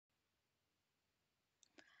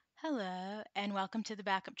Hello, and welcome to the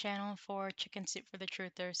backup channel for Chicken Soup for the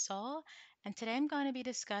Truther's Soul. And today I'm going to be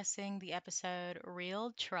discussing the episode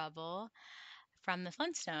Real Trouble from the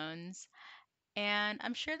Flintstones. And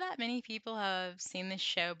I'm sure that many people have seen this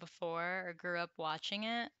show before or grew up watching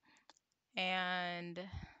it. And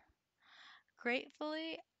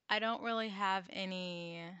gratefully, I don't really have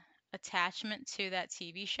any attachment to that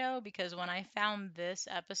TV show because when I found this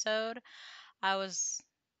episode, I was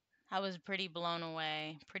I was pretty blown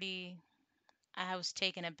away. I was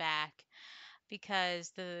taken aback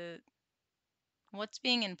because the what's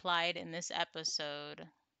being implied in this episode,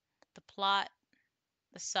 the plot,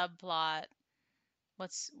 the subplot,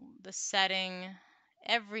 what's the setting,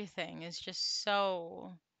 everything is just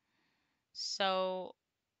so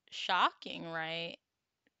shocking, right?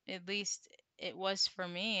 At least it was for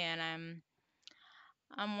me, and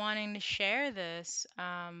I'm wanting to share this.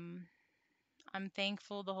 I'm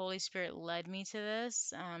thankful the Holy Spirit led me to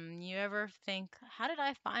this. You ever think, how did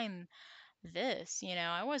I find this?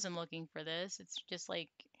 I wasn't looking for this. It's just like,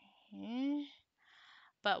 eh.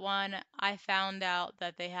 But when I found out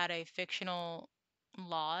that they had a fictional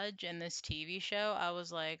lodge in this TV show, I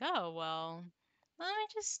was like, oh, well, let me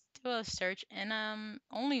just do a search. And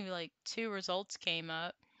only like two results came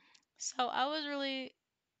up. So I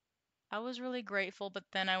was really grateful, but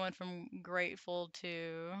then I went from grateful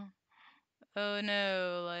to, oh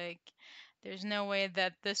no, like there's no way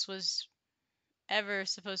that this was ever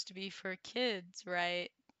supposed to be for kids, right?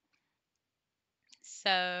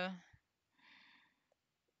 So,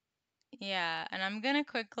 yeah, and I'm gonna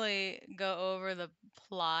quickly go over the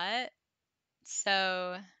plot.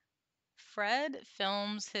 So, Fred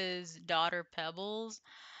films his daughter Pebbles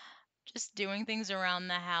just doing things around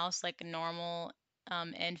the house like a normal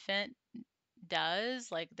infant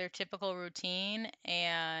does, like their typical routine,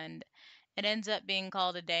 and it ends up being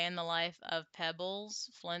called A Day in the Life of Pebbles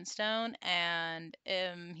Flintstone. And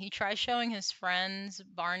he tries showing his friends,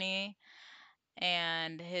 Barney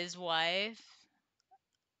and his wife,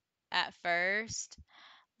 at first.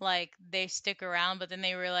 Like they stick around, but then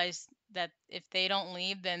they realize that if they don't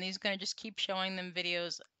leave, then he's gonna just keep showing them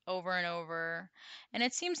videos over and over. And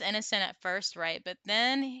it seems innocent at first, right? But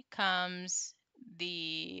then comes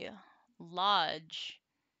the lodge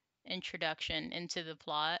introduction into the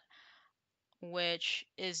plot, which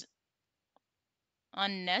is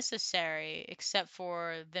unnecessary except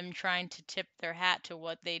for them trying to tip their hat to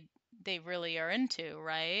what they really are into,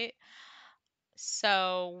 right?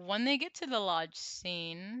 So when they get to the lodge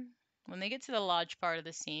part of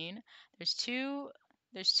the scene, there's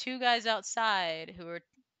two guys outside who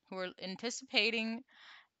are anticipating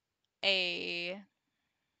a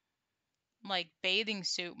like bathing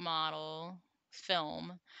suit model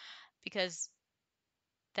film because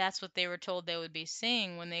that's what they were told they would be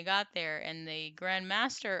seeing when they got there. And the Grand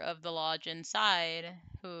Master of the lodge inside,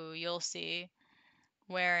 who you'll see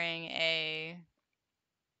wearing a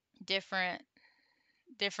different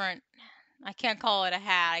different I can't call it a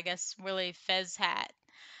hat, I guess really fez hat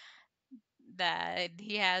that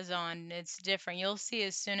he has on. It's different. You'll see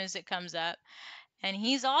as soon as it comes up. And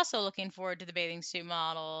he's also looking forward to the bathing suit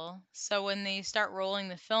model. So when they start rolling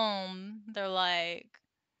the film, they're like,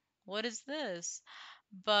 what is this?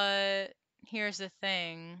 But here's the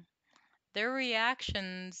thing, their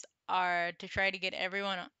reactions are to try to get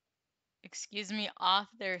everyone, excuse me, off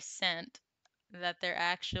their scent that they're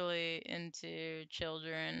actually into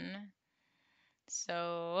children.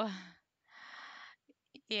 So,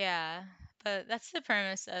 yeah, but that's the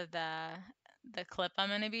premise of the clip I'm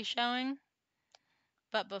going to be showing.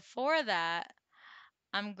 But before that,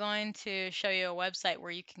 I'm going to show you a website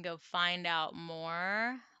where you can go find out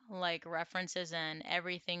more, like references and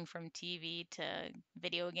everything from TV to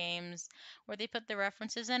video games, where they put the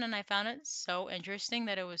references in, and I found it so interesting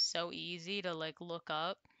that it was so easy to like look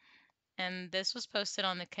up. And this was posted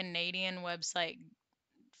on the Canadian website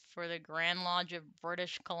for the Grand Lodge of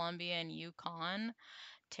British Columbia and Yukon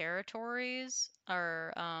territories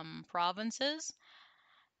or provinces.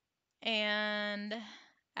 And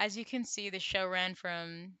as you can see, the show ran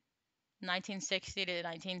from 1960 to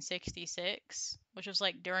 1966, which was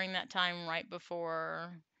like during that time right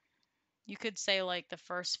before you could say like the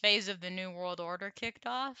first phase of the New World Order kicked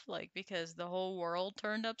off, like because the whole world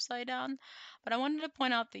turned upside down. But I wanted to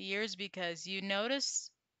point out the years because you notice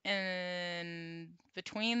in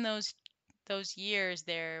between those years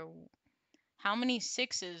there how many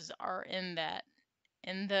sixes are in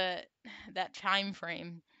the that time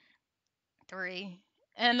frame. Three.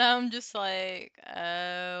 And I'm just like,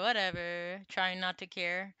 whatever, trying not to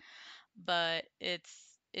care. But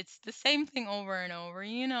it's the same thing over and over.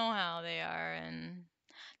 You know how they are. And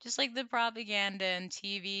Just like the propaganda and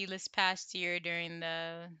TV this past year during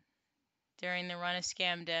the run of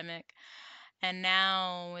Scamdemic, and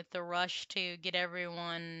now with the rush to get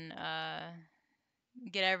everyone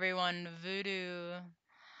voodoo.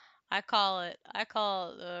 I call it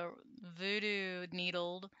voodoo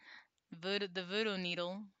needled, the voodoo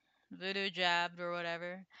needle, voodoo jabbed or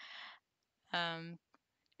whatever. Um,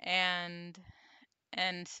 and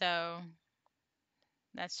so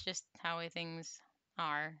that's just how things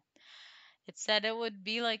are. It said it would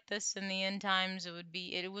be like this in the end times.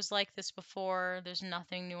 It was like this before. There's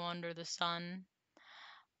nothing new under the sun.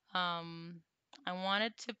 I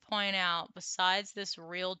wanted to point out, besides this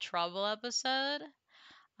Real Trouble episode,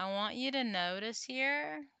 I want you to notice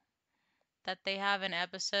here that they have an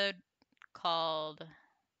episode called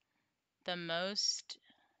The Most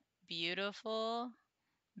Beautiful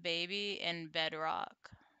Baby in Bedrock.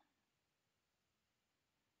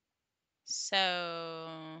 So,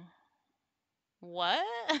 what?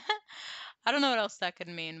 I don't know what else that could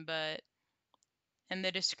mean, and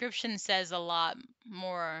the description says a lot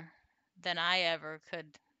more than I ever could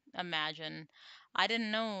imagine. I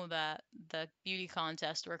didn't know that the beauty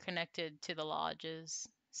contests were connected to the lodges,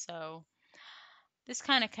 so this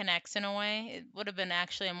kind of connects in a way. It would have been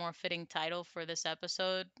actually a more fitting title for this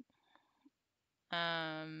episode.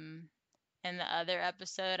 And the other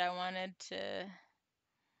episode I wanted to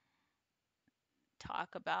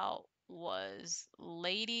talk about was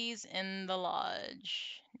Ladies in the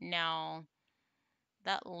Lodge. Now,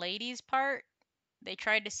 that ladies part, they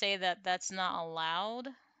tried to say that that's not allowed.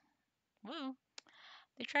 Woo.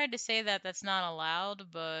 They tried to say that that's not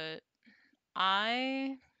allowed, but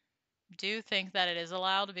I do think that it is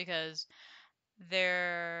allowed because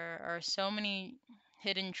there are so many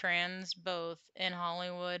hidden trends both in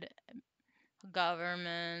Hollywood,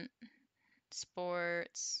 government,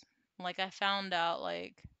 sports. Like I found out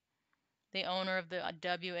like the owner of the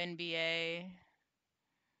WNBA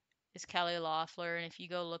is Kelly Loeffler, and if you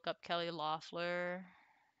go look up Kelly Loeffler,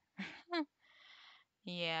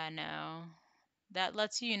 yeah, no. That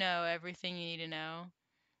lets you know everything you need to know.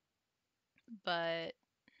 But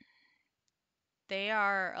they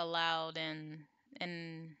are allowed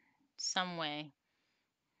in some way.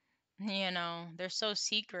 They're so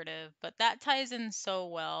secretive, but that ties in so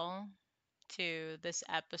well to this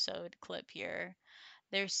episode clip here.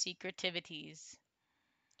 Their secretivities.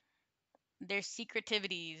 Their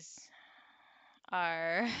secretivities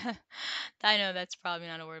are I know that's probably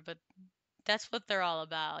not a word, but that's what they're all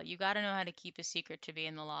about. You got to know how to keep a secret to be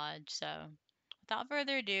in the lodge. So, without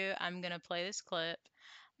further ado, I'm going to play this clip.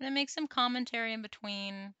 I'm going to make some commentary in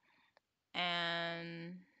between,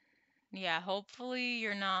 and yeah, hopefully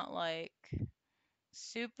you're not like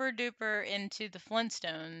super duper into the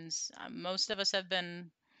Flintstones. Most of us have been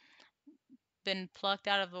plucked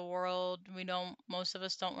out of the world. Most of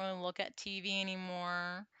us don't really look at TV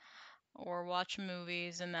anymore or watch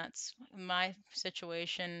movies, and that's my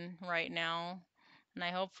situation right now. And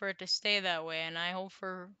I hope for it to stay that way, and I hope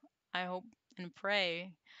and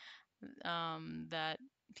pray that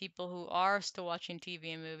people who are still watching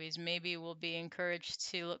TV and movies maybe will be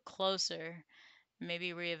encouraged to look closer,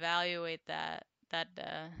 maybe reevaluate that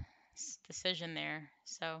decision there.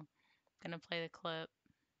 So, I'm gonna play the clip.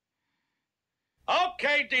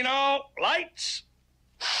 Okay, Dino, lights.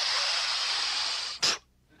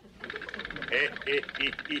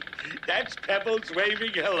 That's Pebbles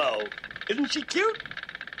waving hello. Isn't she cute?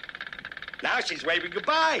 Now she's waving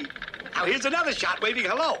goodbye. Now here's another shot waving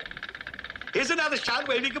hello. Here's another shot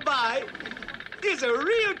waving goodbye. Here's a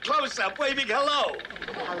real close-up waving hello.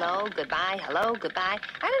 Hello, goodbye, hello, goodbye.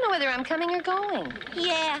 I don't know whether I'm coming or going.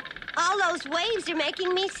 Yeah, all those waves are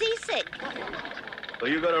making me seasick.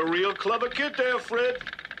 Well, you got a real clever kid there, Fred.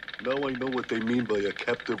 Now I know what they mean by a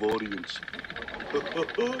captive audience.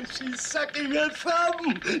 She's sucking her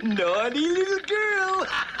thumb. Naughty little girl.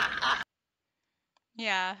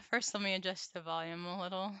 Yeah, first let me adjust the volume a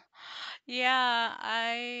little.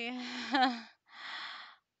 Yeah,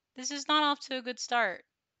 this is not off to a good start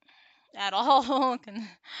at all,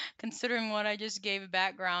 considering what I just gave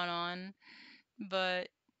background on. But,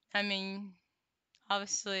 I mean,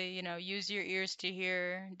 obviously, use your ears to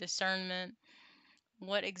hear, discernment.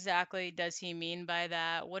 What exactly does he mean by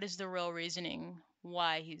that? What is the real reasoning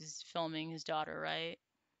why he's filming his daughter, right?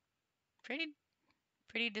 Pretty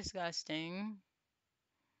disgusting.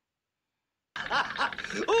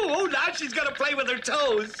 Oh, now she's gonna play with her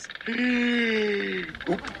toes.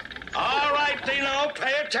 All right, Dino,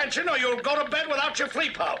 pay attention or you'll go to bed without your flea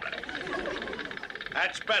powder.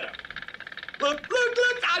 That's better. Look,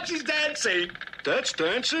 now she's dancing. That's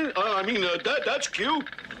dancing? That's cute.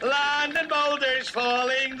 London boulders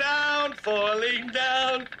falling down, falling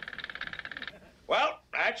down. Well,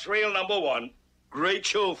 that's reel number one. Great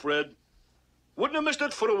show, Fred. Wouldn't have missed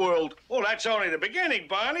it for the world. Well, that's only the beginning,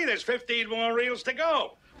 Barney. There's 15 more reels to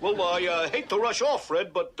go. Well, I hate to rush off,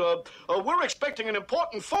 Fred, but we're expecting an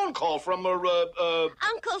important phone call from Uncle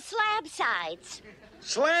Slabsides.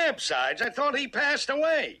 Slab sides? I thought he passed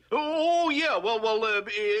away. Oh, yeah. Well,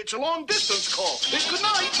 it's a long-distance call. Good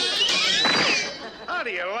night. How do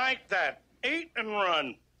you like that? Eat and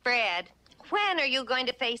run. Fred, when are you going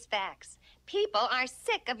to face facts? People are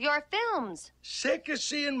sick of your films. Sick of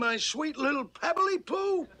seeing my sweet little pebbly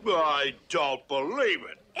poo? I don't believe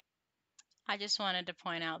it. I just wanted to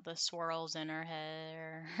point out the swirls in her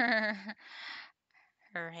hair.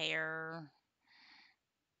 Her hair.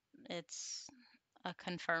 It's a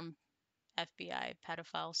confirmed FBI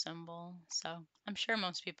pedophile symbol. So I'm sure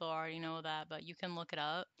most people already know that, but you can look it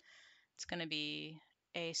up. It's going to be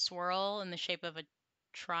a swirl in the shape of a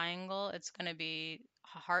triangle. It's going to be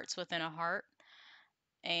hearts within a heart.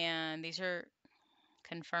 And these are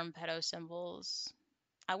confirmed pedo symbols.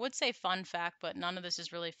 I would say fun fact, but none of this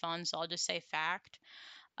is really fun, so I'll just say fact.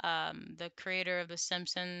 The creator of The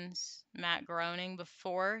Simpsons, Matt Groening,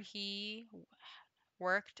 before he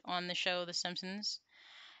worked on the show The Simpsons,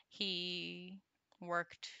 he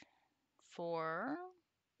worked for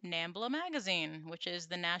NAMBLA magazine, which is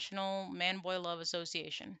the National Man-Boy Love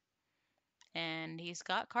Association. And he's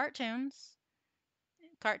got cartoon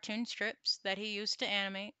strips that he used to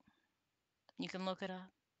animate. You can look it up.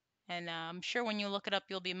 And I'm sure when you look it up,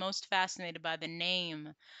 you'll be most fascinated by the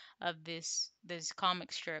name of these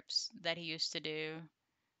comic strips that he used to do.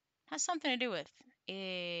 Has something to do with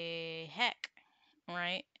heck,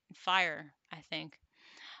 right? Fire, I think.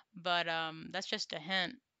 But that's just a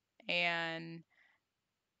hint. And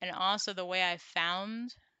also the way I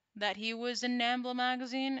found that he was in NAMBLA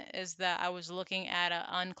magazine is that I was looking at an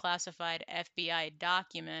unclassified FBI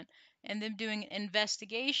document and them doing an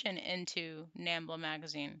investigation into NAMBLA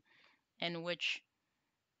magazine, in which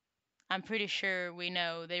I'm pretty sure we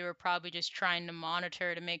know they were probably just trying to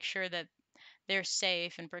monitor to make sure that they're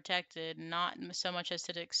safe and protected, not so much as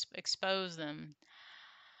to expose them.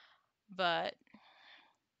 But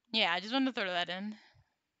yeah, I just wanted to throw that in.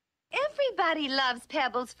 Everybody loves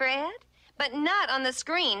Pebbles, Fred, but not on the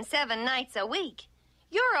screen 7 nights a week.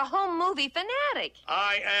 You're a home movie fanatic.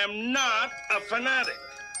 I am not a fanatic.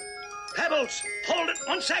 Pebbles, hold it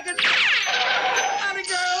 1 second. Atta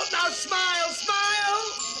girl, now smile, smile.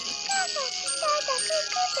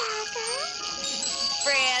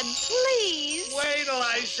 Fred, please. Wait till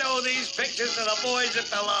I show these pictures to the boys at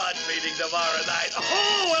the lodge meeting tomorrow night.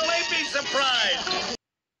 Oh, will they be surprised?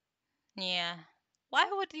 Yeah. Why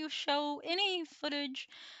would you show any footage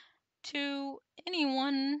to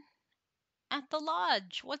anyone at the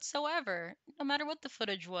lodge whatsoever, no matter what the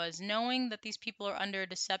footage was, knowing that these people are under a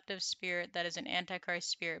deceptive spirit that is an antichrist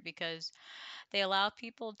spirit, because they allow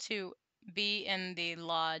people to be in the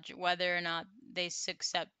lodge whether or not they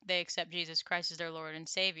accept Jesus Christ as their Lord and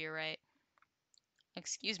Savior, right?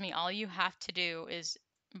 Excuse me, all you have to do is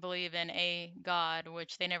believe in a God,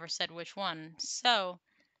 which they never said which one. So,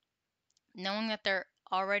 knowing that they're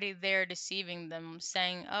already there deceiving them,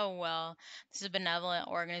 saying, oh, well, this is a benevolent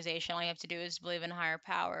organization, all you have to do is believe in higher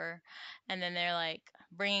power. And then they're like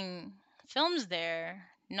bringing films there,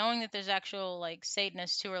 knowing that there's actual like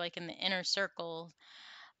Satanists who are like in the inner circle,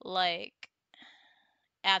 like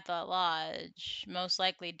at the lodge, most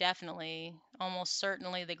likely, definitely, almost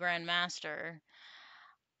certainly the Grand Master.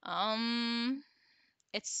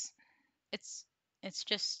 It's it's it's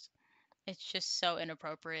just so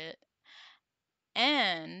inappropriate.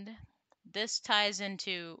 And this ties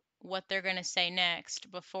into what they're going to say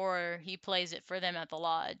next before he plays it for them at the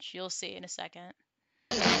lodge. You'll see in a second.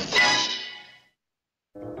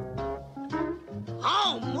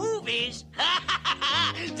 Oh, movies?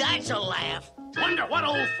 That's a laugh. Wonder what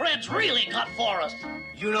old Fred's really got for us.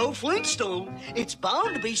 You know, Flintstone, it's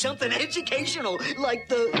bound to be something educational, like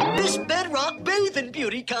the Miss Bedrock Bathing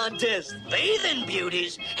Beauty Contest. Bathing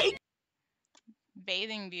beauties? Hey,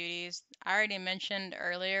 Bathing beauties. I already mentioned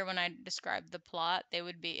earlier when I described the plot, they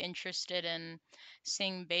would be interested in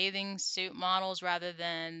seeing bathing suit models rather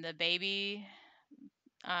than the baby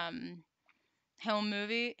home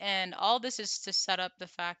movie. And all this is to set up the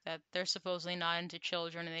fact that they're supposedly not into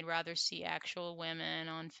children and they'd rather see actual women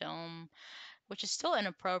on film, which is still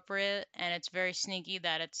inappropriate, and it's very sneaky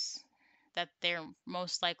that they're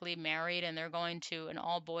most likely married and they're going to an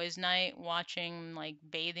all boys night watching like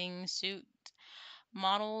bathing suit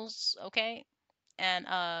models, okay? And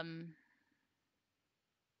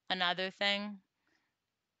another thing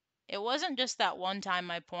it wasn't just that one time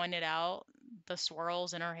I pointed out the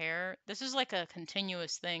swirls in her hair. This is like a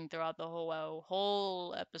continuous thing throughout the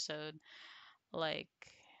whole episode. Like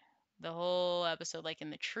the whole episode, like in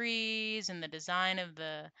the trees and the design of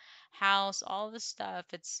the house, all this stuff.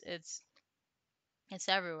 It's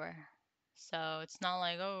everywhere. So it's not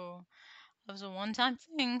like, oh, it was a one-time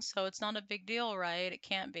thing, so it's not a big deal, right? It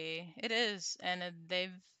can't be. It is, and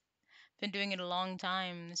they've been doing it a long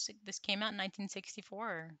time. This came out in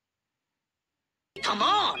 1964. Come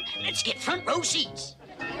on, let's get front row seats.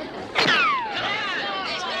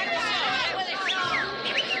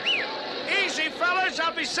 Easy, fellas.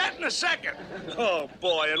 I'll be set in a second. Oh,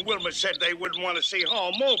 boy, and Wilma said they wouldn't want to see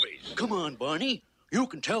home movies. Come on, Barney. You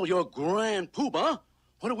can tell your grand poobah.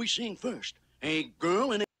 What are we seeing first? A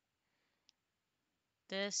girl in a...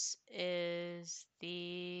 This is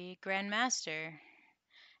the Grand Master.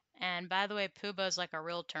 And by the way, Pooba is like a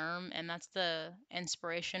real term, and that's the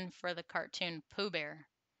inspiration for the cartoon Pooh Bear.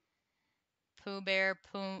 Pooh Bear,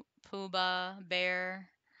 Pooba, Bear.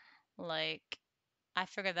 Like, I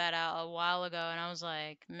figured that out a while ago, and I was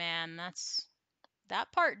like, man,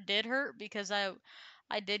 that part did hurt because I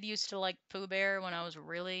did used to like Pooh Bear when I was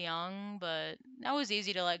really young, but that was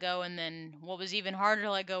easy to let go. And then what was even harder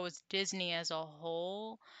to let go was Disney as a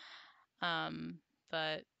whole.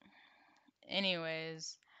 But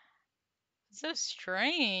anyways, it's so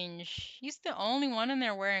strange. He's the only one in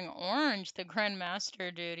there wearing orange, the Grand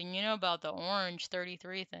Master dude, and you know about the orange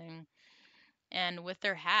 33 thing. And with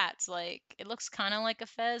their hats, like it looks kind of like a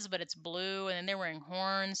fez, but it's blue, and then they're wearing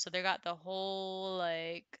horns, so they got the whole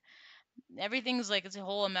like everything's like it's a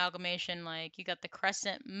whole amalgamation. Like you got the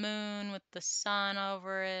crescent moon with the sun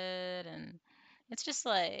over it, and it's just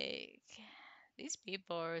like these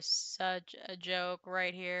people are such a joke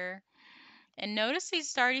right here. And notice he's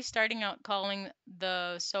starting out calling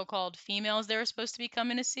the so-called females they were supposed to be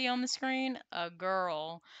coming to see on the screen a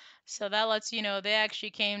girl. So that lets you know they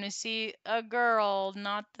actually came to see a girl,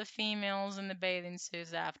 not the females in the bathing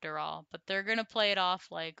suits after all. But they're gonna play it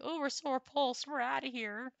off like, oh, we're so repulsed, we're out of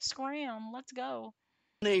here. Scram, let's go.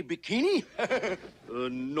 A bikini?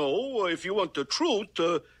 No, if you want the truth,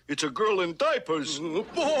 it's a girl in diapers.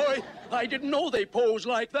 Boy, I didn't know they pose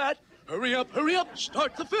like that. Hurry up,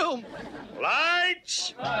 start the film.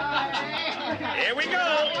 Lights! Here we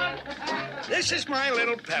go. This is my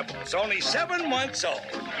little Pebbles, only 7 months old.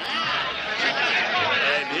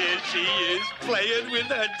 And here she is playing with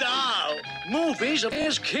her doll. Movies of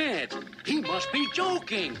his kid. He must be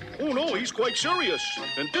joking. Oh, no, he's quite serious.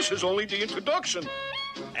 And this is only the introduction.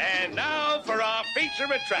 And now for our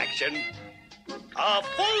feature attraction, a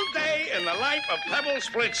full day in the life of Pebbles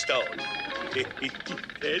Flintstone.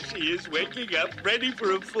 There she is waking up, ready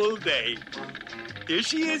for a full day. Here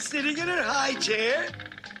she is sitting in her high chair.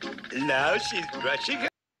 Now she's brushing her...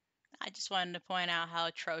 I just wanted to point out how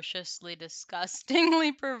atrociously,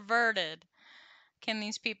 disgustingly perverted can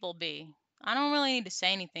these people be. I don't really need to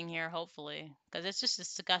say anything here, hopefully, because it's just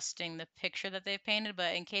disgusting, the picture that they've painted,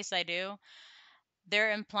 but in case I do,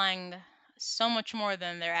 they're implying so much more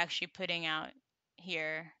than they're actually putting out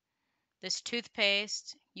here. This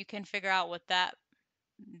toothpaste, you can figure out what that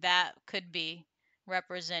could be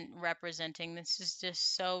representing. This is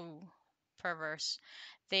just so perverse.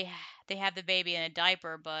 They have the baby in a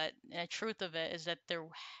diaper, but the truth of it is that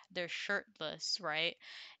they're shirtless, right?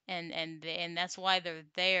 And that's why they're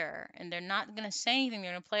there, and they're not gonna say anything.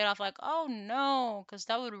 They're gonna play it off like, oh no, because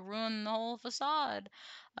that would ruin the whole facade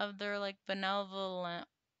of their like benevolent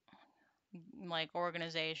like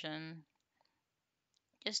organization.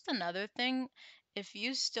 Just another thing, if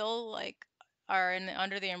you still like are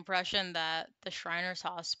under the impression that the Shriners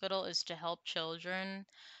Hospital is to help children,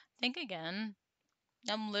 think again.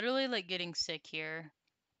 I'm literally like getting sick here.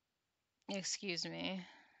 Excuse me.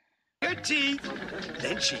 her teeth.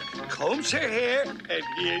 Then she combs her hair, and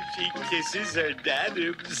here she kisses her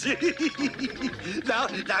dadums. now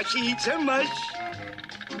she eats her mush.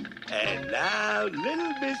 And now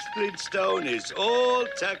little Miss Flintstone is all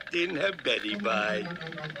tucked in her Betty Bye.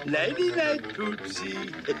 Nighty-night,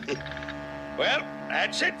 Poopsie. Well,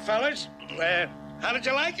 that's it, fellas. How did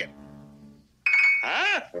you like it?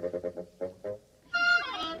 Huh?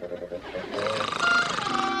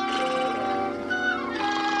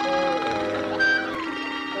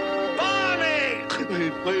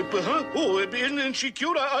 Huh? Oh, isn't she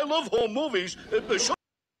cute? I love home movies.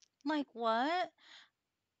 Like what?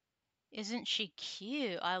 Isn't she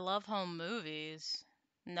cute? I love home movies.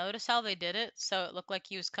 Notice how they did it so it looked like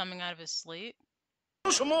he was coming out of his sleep?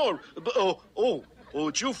 Some more. Oh,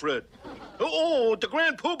 it's you, Fred. Oh, the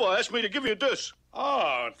Grand Poobah asked me to give you this.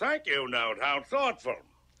 Oh, thank you, Note. How thoughtful.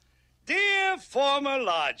 Dear former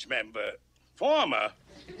lodge member, former,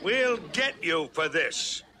 we'll get you for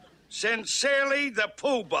this. Sincerely, the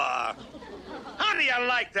Pooh Bar. How do you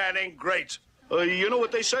like that ingrate? You know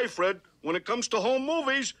what they say, Fred. When it comes to home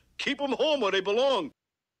movies, keep them home where they belong.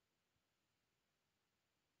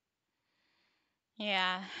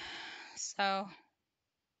 Yeah. So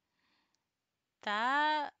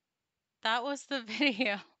that that was the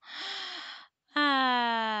video.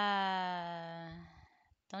 Ah.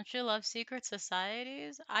 Don't you love secret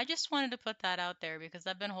societies? I just wanted to put that out there because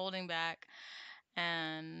I've been holding back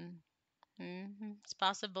and it's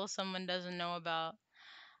possible someone doesn't know about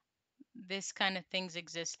this kind of things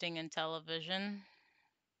existing in television.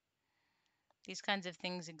 These kinds of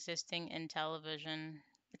things existing in television.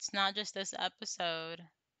 It's not just this episode.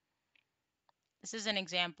 This is an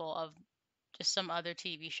example of just some other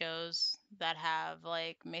TV shows that have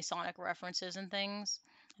like Masonic references and things.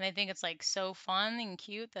 And I think it's like so fun and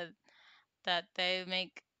cute that they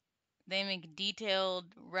make detailed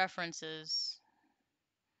references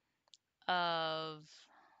of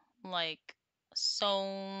like so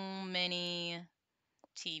many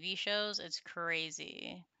TV shows. It's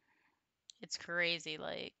crazy. It's crazy.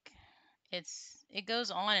 Like it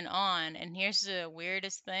goes on and on. And here's the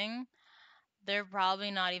weirdest thing. They're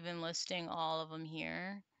probably not even listing all of them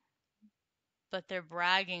here, but they're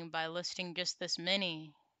bragging by listing just this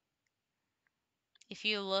many. If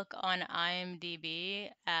you look on IMDb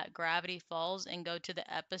at Gravity Falls and go to the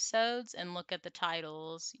episodes and look at the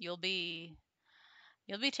titles, you'll be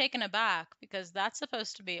taken aback because that's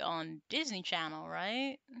supposed to be on Disney Channel,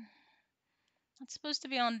 right? That's supposed to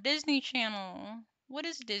be on Disney Channel. What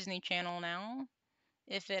is Disney Channel now?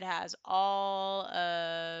 If it has all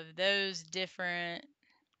of those different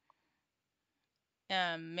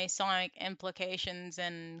Masonic implications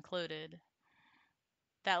included,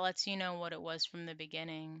 that lets you know what it was from the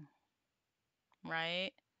beginning,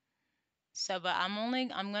 right? So, but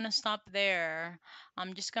I'm gonna stop there.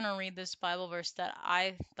 I'm just gonna read this Bible verse that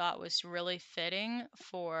I thought was really fitting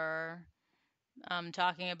for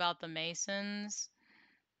talking about the Masons.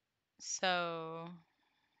 So,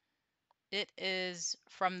 it is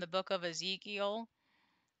from the book of Ezekiel,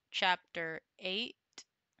 chapter 8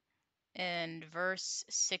 and verse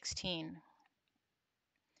 16.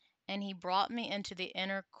 And he brought me into the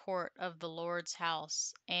inner court of the Lord's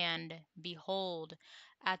house, and behold,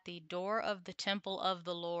 at the door of the temple of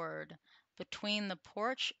the Lord, between the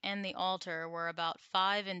porch and the altar, were about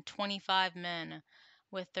 25 men,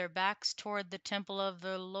 with their backs toward the temple of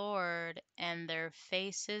the Lord, and their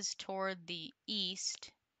faces toward the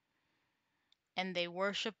east, and they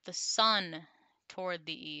worshiped the sun toward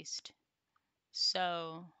the east.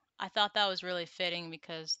 So I thought that was really fitting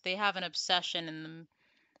because they have an obsession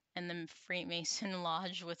in the Freemason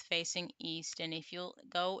Lodge with facing east. And if you'll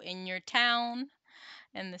go in your town,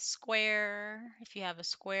 in the square, if you have a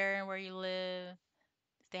square where you live,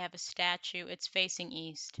 if they have a statue, it's facing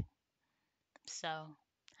east. So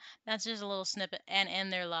that's just a little snippet. And in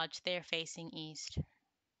their lodge, they're facing east.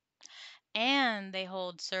 And they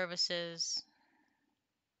hold services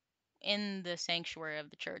in the sanctuary of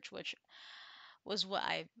the church, which was what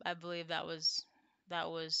I believe that was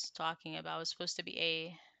talking about. It was supposed to be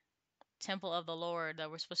a temple of the Lord that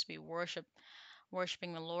we're supposed to be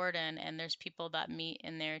worshiping the Lord in, and there's people that meet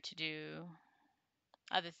in there to do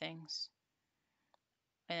other things.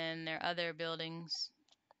 And there are other buildings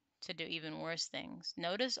to do even worse things.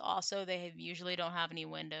 Notice also they usually don't have any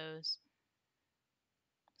windows.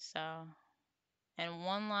 So, and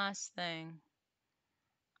one last thing.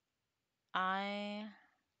 I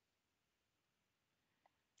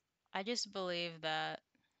I just believe that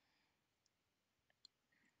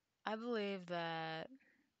I believe that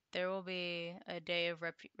there will be a day of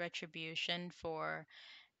retribution for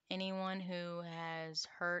anyone who has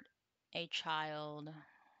hurt a child.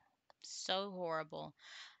 So horrible.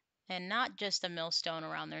 And not just a millstone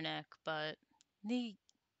around their neck, but the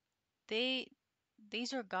they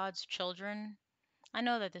these are God's children. I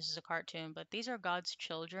know that this is a cartoon, but these are God's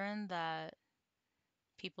children that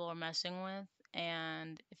people are messing with.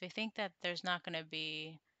 And if they think that there's not going to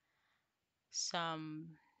be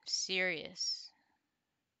some serious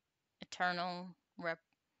eternal rep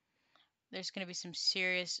there's going to be some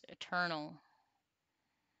serious eternal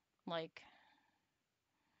like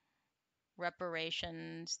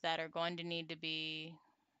reparations that are going to need to be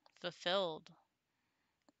fulfilled.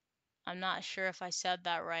 I'm not sure if I said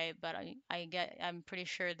that right, but I'm pretty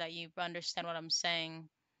sure that you understand what I'm saying.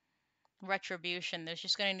 Retribution. There's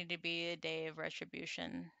just going to need to be a day of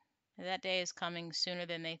retribution. That day is coming sooner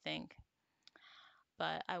than they think.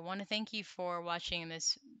 But I want to thank you for watching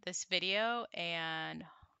this video, and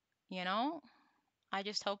you know? I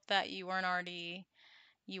just hope that you weren't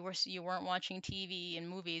watching TV and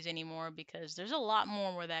movies anymore, because there's a lot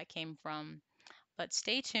more where that came from. But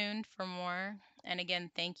stay tuned for more. And again,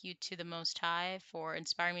 thank you to the Most High for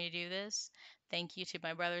inspiring me to do this. Thank you to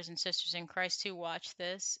my brothers and sisters in Christ who watch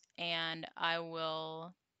this. And I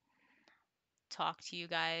will talk to you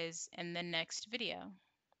guys in the next video.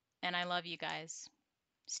 And I love you guys.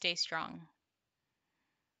 Stay strong.